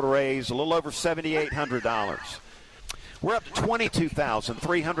 we were able to raise a little over $7,800. We're up to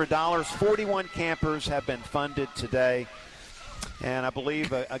 $22,300. 41 campers have been funded today, and I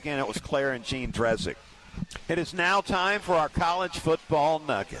believe, again, it was Claire and Gene Drezick. It is now time for our college football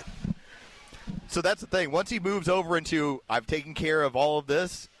nugget. So that's the thing. Once he moves over into I've taken care of all of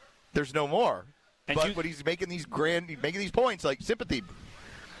this, there's no more. But he's making these points like sympathy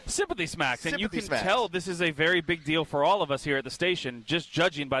smacks. And you can smacks. tell this is a very big deal for all of us here at the station, just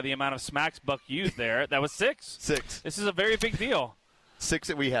judging by the amount of smacks Buck used there. That was 6. 6. This is a very big deal. 6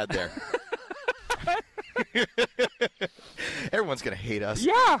 that we had there. Everyone's going to hate us.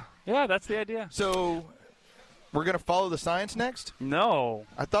 Yeah, that's the idea. So we're going to follow the science next? No.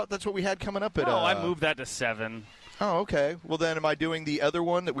 I thought that's what we had coming up at No, I moved that to 7. Oh, okay. Well, then am I doing the other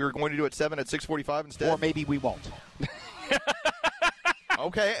one that we were going to do at 7 at 6:45 instead? Or maybe we won't.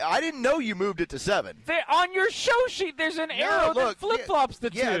 Okay. I didn't know you moved it to 7. On your show sheet, there's an arrow that flip-flops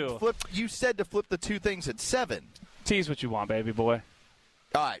the 2. You said to flip the 2 things at 7. Tease what you want, baby boy.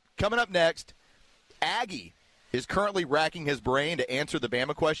 All right. Coming up next, Aggie is currently racking his brain to answer the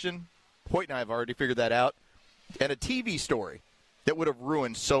Bama question. Hoyt and I have already figured that out. And a TV story that would have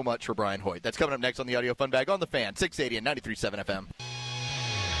ruined so much for Brian Hoyt. That's coming up next on the Audio Fun Bag on the Fan, 680 and 93.7 FM.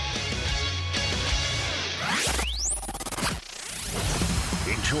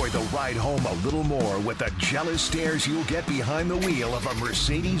 Enjoy the ride home a little more with the jealous stares you'll get behind the wheel of a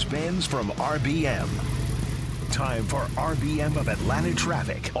Mercedes-Benz from RBM. Time for RBM of Atlanta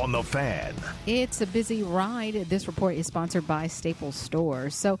traffic on the Fan. It's a busy ride. This report is sponsored by Staples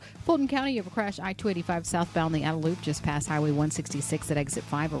Stores. So, Fulton County, you have a crash I-285 southbound the outer loop just past Highway 166 at exit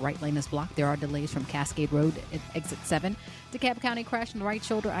 5. A right lane is blocked. There are delays from Cascade Road at exit 7. DeKalb County crash in the right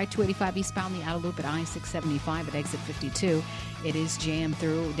shoulder, I-285 eastbound the outer loop at I-675 at exit 52. It is jammed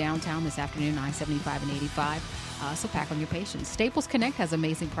through downtown this afternoon, I-75 and 85. So pack on your patience. Staples Connect has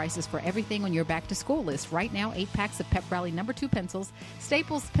amazing prices for everything on your back-to-school list. Right now, 8 packs of Pep Rally No. 2 pencils,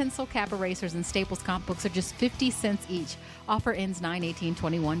 Staples pencil cap erasers, and Staples comp books are just 50 cents each. Offer ends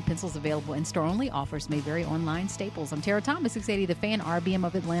 9/18/21. Pencils available in-store only. Offers may vary online. Staples. I'm Tara Thomas, 680 The Fan, RBM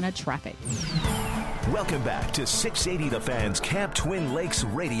of Atlanta traffic. Welcome back to 680 The Fan's Camp Twin Lakes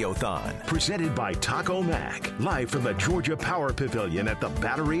Radiothon, presented by Taco Mac, live from the Georgia Power Pavilion at the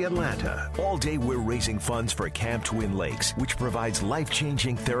Battery, Atlanta. All day we're raising funds for Camp Twin Lakes, which provides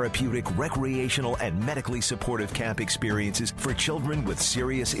life-changing therapeutic, recreational, and medically supportive camp experiences for children with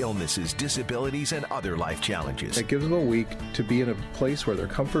serious illnesses, disabilities, and other life challenges. It gives them a week to be in a place where they're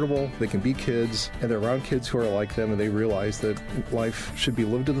comfortable, they can be kids, and they're around kids who are like them, and they realize that life should be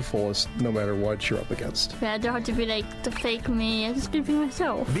lived to the fullest no matter what you're up against. I don't have to be like the fake me. I just be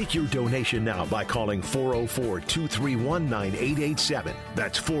myself. Make your donation now by calling 404-231-9887.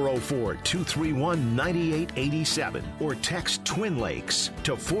 That's 404-231-9887. Or text Twin Lakes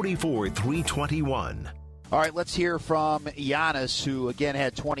to 44321. All right, let's hear from Giannis, who again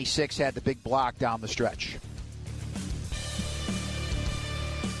had 26, had the big block down the stretch.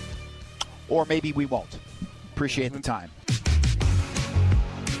 Or maybe we won't. Appreciate the time.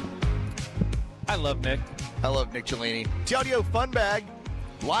 I love Nick. I love Nick Cellini. It's the Audio Fun Bag,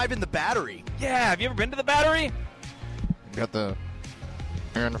 live in the Battery. Yeah, have you ever been to the Battery? Got the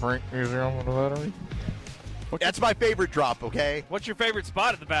Anne Frank Museum in the Battery. That's my favorite drop, okay? What's your favorite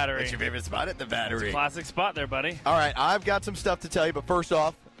spot at the Battery? What's your favorite spot at the Battery? It's a classic spot there, buddy. All right, I've got some stuff to tell you, but first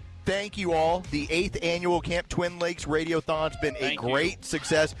off, thank you all. The 8th annual Camp Twin Lakes Radiothon's been a great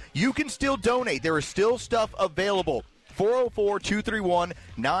success. You can still donate. There is still stuff available.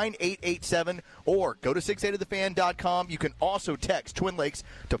 404-231-9887 or go to 680thefan.com. You can also text Twin Lakes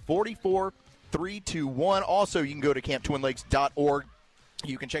to 44321. Also, you can go to camptwinlakes.org.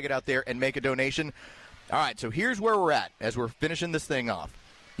 You can check it out there and make a donation. All right, so here's where we're at as we're finishing this thing off.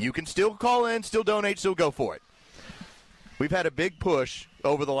 You can still call in, still donate, still go for it. We've had a big push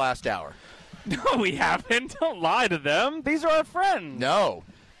over the last hour. No, we haven't. Don't lie to them. These are our friends. No.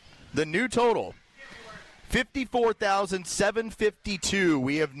 The new total, 54,752.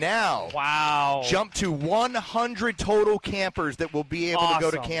 We have now jumped to 100 total campers that will be able to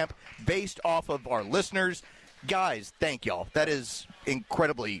go to camp based off of our listeners. Guys, thank y'all. That is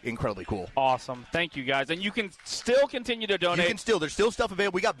incredibly, incredibly cool. Awesome. Thank you, guys. And you can still continue to donate. You can still. There's still stuff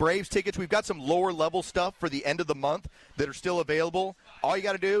available. We got Braves tickets. We've got some lower-level stuff for the end of the month that are still available. All you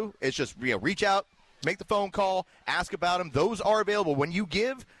got to do is just reach out, Make the phone call. Ask about them. Those are available. When you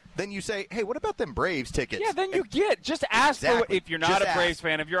give, then you say, hey, what about them Braves tickets? Yeah, then you get. Just ask Exactly. for if you're not Just a Braves ask.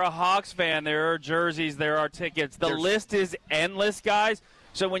 fan. If you're a Hawks fan, there are jerseys, there are tickets. The There's- list is endless, guys.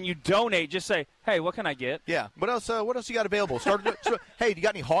 So when you donate, just say, hey, what can I get? Yeah. What else you got available? Hey, you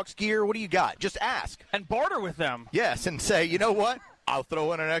got any Hawks gear? What do you got? Just ask. And barter with them. Yes, and say, you know what? I'll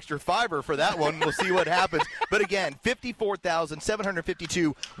throw in an extra $5 for that one. We'll see what happens. But again,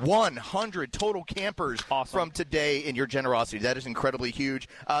 54,752, 100 total campers from today in your generosity. That is incredibly huge.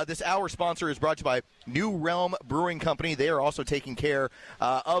 This hour sponsor is brought to you by New Realm Brewing Company. They are also taking care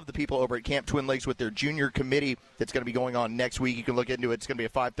of the people over at Camp Twin Lakes with their junior committee that's going to be going on next week. You can look into it. It's going to be a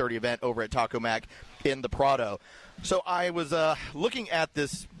 5:30 event over at Taco Mac in the Prado. So I was looking at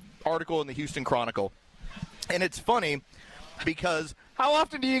this article in the Houston Chronicle, and it's funny because how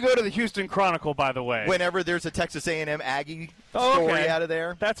often do you go to the Houston Chronicle, by the way? Whenever there's a Texas A&M Aggie story out of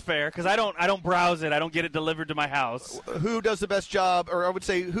there. That's fair, because I don't browse it. I don't get it delivered to my house. Who does the best job, or I would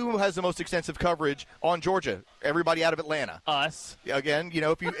say who has the most extensive coverage on Georgia? Everybody out of Atlanta. Us. Again,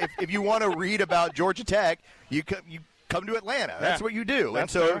 if you want to read about Georgia Tech, you come to Atlanta. That's what you do. That's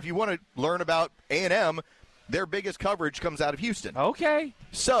and so fair. if you want to learn about A&M, their biggest coverage comes out of Houston. Okay.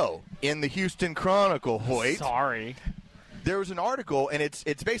 So, in the Houston Chronicle, Hoyt. Sorry. There was an article, and it's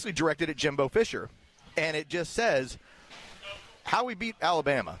basically directed at Jimbo Fisher, and it just says how we beat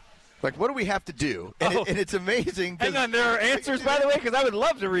Alabama. Like, what do we have to do? And, and it's amazing. Hang on, there are answers, by the way, because I would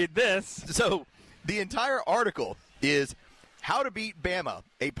love to read this. So the entire article is how to beat Bama,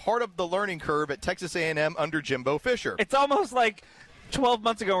 a part of the learning curve at Texas A&M under Jimbo Fisher. It's almost like 12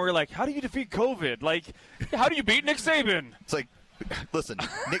 months ago we were like, how do you defeat COVID? Like, how do you beat Nick Saban? It's like, listen,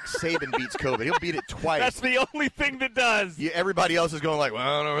 Nick Saban beats COVID. He'll beat it twice. That's the only thing that does. Yeah, everybody else is going like, well,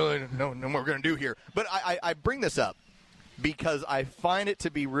 I don't really know what we're going to do here. But I bring this up because I find it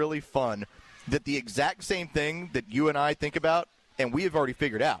to be really fun that the exact same thing that you and I think about, and we have already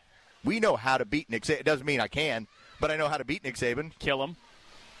figured out. We know how to beat Nick Saban. It doesn't mean I can, but I know how to beat Nick Saban. Kill him.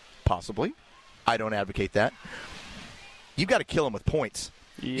 Possibly. I don't advocate that. You've got to kill him with points.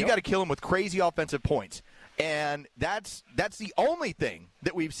 Yep. You got to kill him with crazy offensive points. And that's the only thing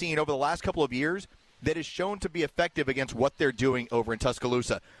that we've seen over the last couple of years that is shown to be effective against what they're doing over in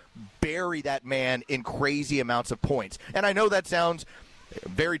Tuscaloosa. Bury that man in crazy amounts of points. And I know that sounds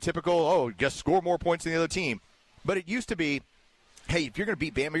very typical. Oh, just score more points than the other team. But it used to be, hey, if you're going to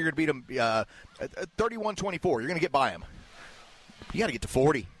beat Bama, you're going to beat them 31-24. You're going to get by them. You got to get to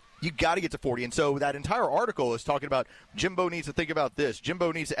 40. You got to get to 40. And so that entire article is talking about Jimbo needs to think about this.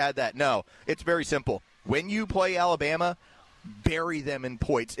 Jimbo needs to add that. No, it's very simple. When you play Alabama, bury them in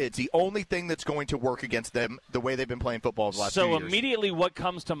points. It's the only thing that's going to work against them the way they've been playing football the last few years. So immediately what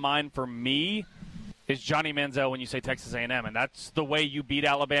comes to mind for me is Johnny Manziel when you say Texas A&M, and that's the way you beat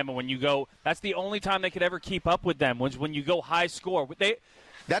Alabama when you go. That's the only time they could ever keep up with them was when you go high score.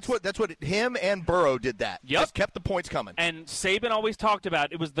 That's what him and Burrow did that. Yep. Just kept the points coming. And Saban always talked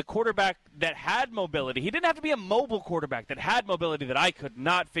about it was the quarterback that had mobility. He didn't have to be a mobile quarterback that had mobility that I could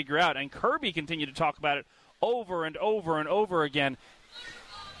not figure out. And Kirby continued to talk about it over and over and over again.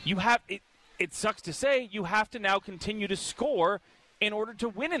 You have it sucks to say you have to now continue to score in order to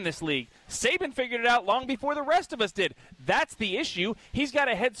win in this league. Saban figured it out long before the rest of us did. That's the issue. He's got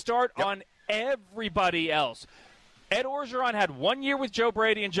a head start on everybody else. Ed Orgeron had 1 year with Joe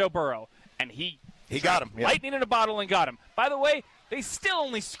Brady and Joe Burrow, and he got him. Yeah. Lightning in a bottle and got him. By the way, they still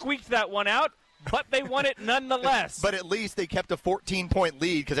only squeaked that one out, but they won it nonetheless. But at least they kept a 14-point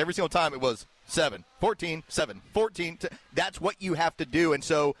lead because every single time it was 7, 14, 7, 14. That's what you have to do. And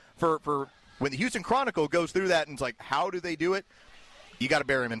so for when the Houston Chronicle goes through that and it's like, how do they do it? You got to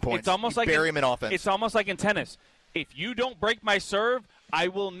bury him in points. It's almost like bury him in offense. It's almost like in tennis. If you don't break my serve, I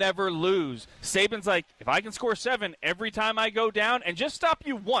will never lose. Saban's like, if I can score 7 every time I go down and just stop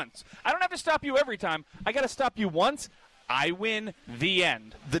you once. I don't have to stop you every time. I got to stop you once. I win. The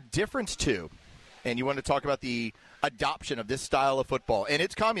end. The difference, too, and you want to talk about the adoption of this style of football, and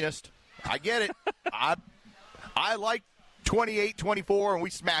it's communist. I get it. I like 28-24, and we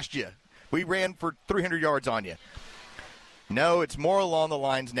smashed you. We ran for 300 yards on you. No, it's more along the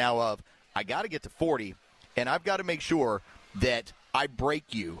lines now of I got to get to 40, and I've got to make sure that I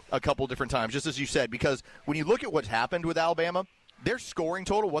break you a couple different times, just as you said, because when you look at what's happened with Alabama, their scoring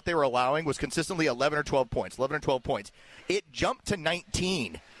total, what they were allowing, was consistently 11 or 12 points, 11 or 12 points. It jumped to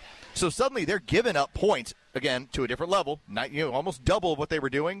 19. So suddenly they're giving up points, again, to a different level, almost double what they were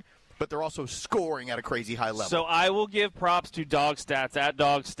doing, but they're also scoring at a crazy high level. So I will give props to Dog Stats. At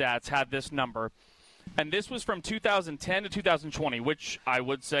Dog Stats had this number. And this was from 2010 to 2020, which I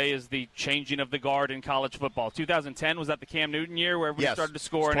would say is the changing of the guard in college football. 2010 was that the Cam Newton year where everybody started to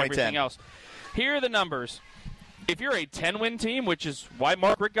score and everything else. Here are the numbers. If you're a 10-win team, which is why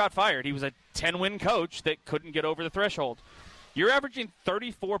Mark Richt got fired, he was a 10-win coach that couldn't get over the threshold. You're averaging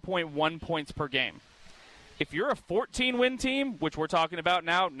 34.1 points per game. If you're a 14-win team, which we're talking about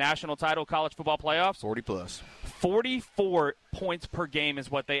now, national title, college football playoffs. 40 plus. 44 points per game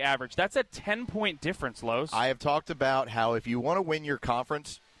is what they average. That's a 10-point difference, Los. I have talked about how if you want to win your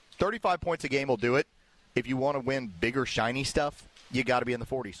conference, 35 points a game will do it. If you want to win bigger, shiny stuff, you got to be in the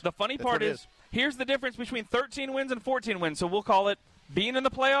 40s. The funny part is, here's the difference between 13 wins and 14 wins. So we'll call it being in the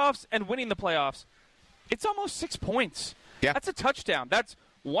playoffs and winning the playoffs. It's almost 6 points. Yeah. That's a touchdown. That's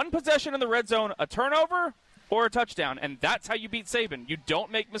one possession in the red zone, a turnover, or a touchdown, and that's how you beat Saban. You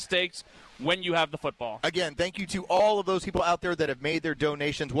don't make mistakes when you have the football. Again, thank you to all of those people out there that have made their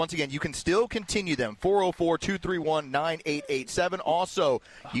donations. Once again, you can still continue them, 404-231-9887. Also,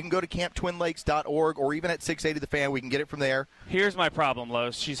 you can go to camptwinlakes.org or even at 680 The Fan. We can get it from there. Here's my problem,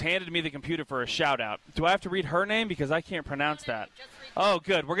 Los. She's handed me the computer for a shout-out. Do I have to read her name? Because I can't pronounce that. Oh,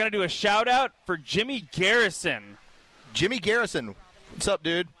 good. We're going to do a shout-out for Jimmy Garrison. Jimmy Garrison. What's up,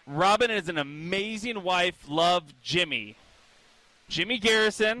 dude? Robin is an amazing wife. Love, Jimmy. Jimmy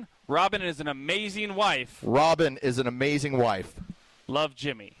Garrison. Robin is an amazing wife. Robin is an amazing wife. Love,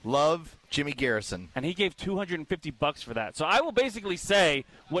 Jimmy. Love, Jimmy Garrison. And he gave $250 for that. So I will basically say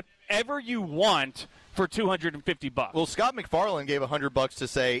whatever you want for $250. Well, Scott McFarland gave $100 to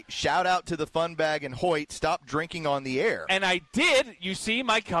say, shout out to the Fun Bag and Hoyt, stop drinking on the air. And I did. You see,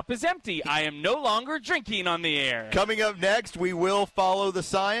 my cup is empty. I am no longer drinking on the air. Coming up next, we will follow the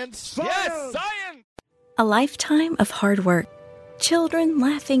science. Yes, science! A lifetime of hard work. Children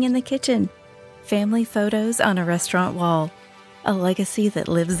laughing in the kitchen. Family photos on a restaurant wall. A legacy that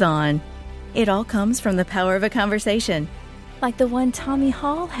lives on. It all comes from the power of a conversation. Like the one Tommy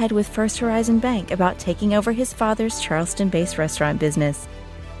Hall had with First Horizon Bank about taking over his father's Charleston-based restaurant business.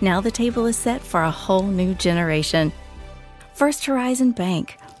 Now the table is set for a whole new generation. First Horizon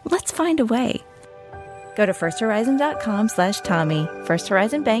Bank. Let's find a way. Go to firsthorizon.com/Tommy. First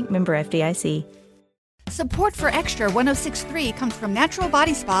Horizon Bank, member FDIC. Support for Extra 106.3 comes from Natural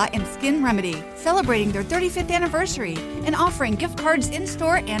Body Spa and Skin Remedy, celebrating their 35th anniversary and offering gift cards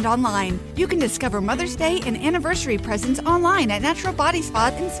in-store and online. You can discover Mother's Day and anniversary presents online at Natural Body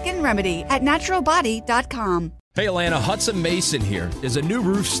Spa and Skin Remedy at naturalbody.com. Hey Atlanta, Hudson Mason here. Is a new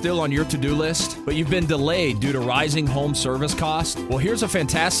roof still on your to-do list, but you've been delayed due to rising home service costs? Well, here's a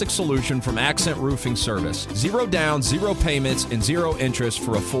fantastic solution from Accent Roofing Service. 0 down, 0 payments, and 0 interest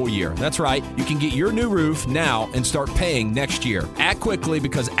for a full year. That's right, you can get your new roof now and start paying next year. Act quickly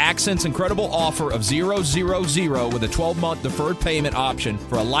because Accent's incredible offer of 000 with a 12-month deferred payment option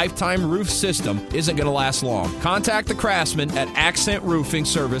for a lifetime roof system isn't going to last long. Contact the craftsman at Accent Roofing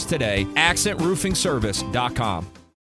Service today, accentroofingservice.com.